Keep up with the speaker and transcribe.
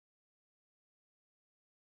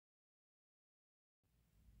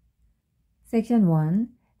Section 1.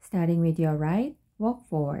 Starting with your right, walk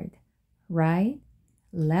forward. Right,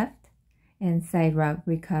 left, and side rock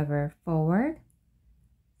recover forward.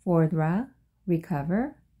 Forward rock,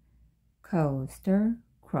 recover. Coaster,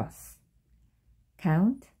 cross.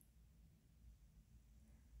 Count.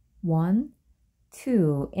 1,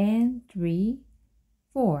 2, and 3,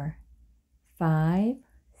 4, 5,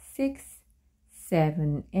 6,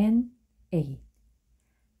 7, and 8.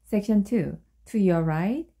 Section 2. To your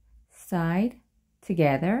right, side,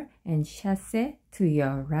 together, and chasse to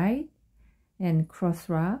your right, and cross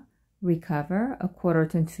rock, recover, a quarter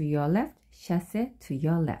turn to your left, chasse to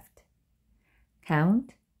your left.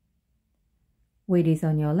 Count. Weight is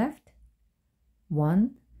on your left.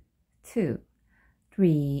 1, 2,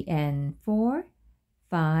 3, and 4,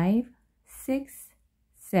 5, 6,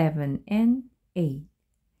 7, and 8.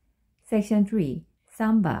 Section 3.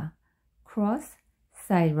 Samba. Cross,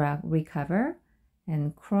 side rock, recover,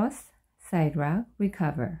 and cross, side rock,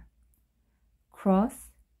 recover.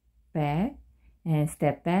 Cross, back, and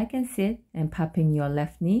step back and sit and pop in your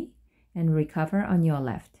left knee and recover on your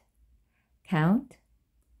left. Count.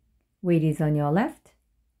 Weight is on your left.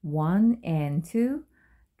 1 and 2,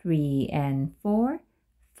 3 and 4,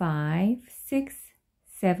 5, 6,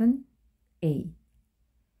 7, 8.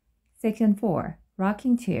 Section 4.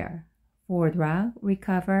 Rocking chair. Forward rock,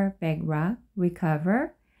 recover, back rock,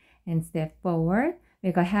 recover, and step forward.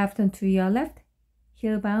 Make a half turn to your left,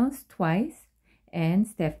 heel bounce twice, and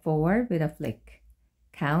step forward with a flick.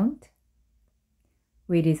 Count.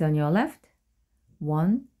 Weight is on your left.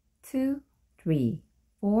 1, 2, 3,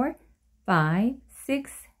 4, 5,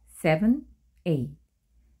 6, 7, 8.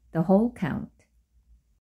 The whole count.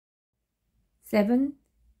 7,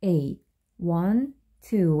 8, 1,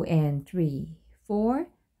 2, and 3, 4,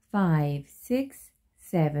 5, 6,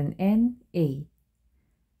 7, and 8.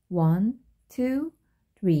 1, 2,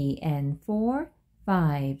 3, and 4,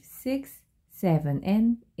 5, 6, 7,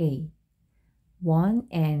 and 8. 1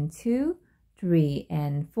 and 2, 3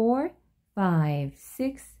 and 4, 5,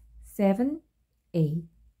 6, 7, 8.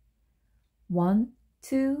 1,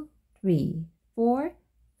 2, 3, 4,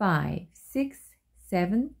 5, 6,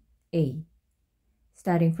 7, 8.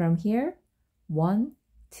 Starting from here, 1,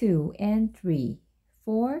 2, and 3,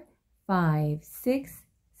 4, 5, 6,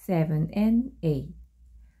 7, and 8.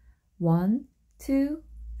 1, 2,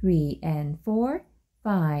 3, and 4,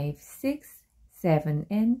 5, 6, 7,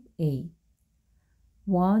 and 8.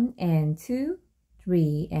 1 and 2,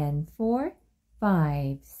 3 and 4,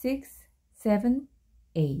 5, 6, 7,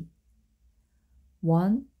 8.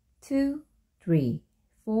 1, 2, 3,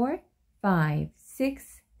 4, 5,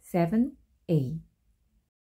 6, 7, 8.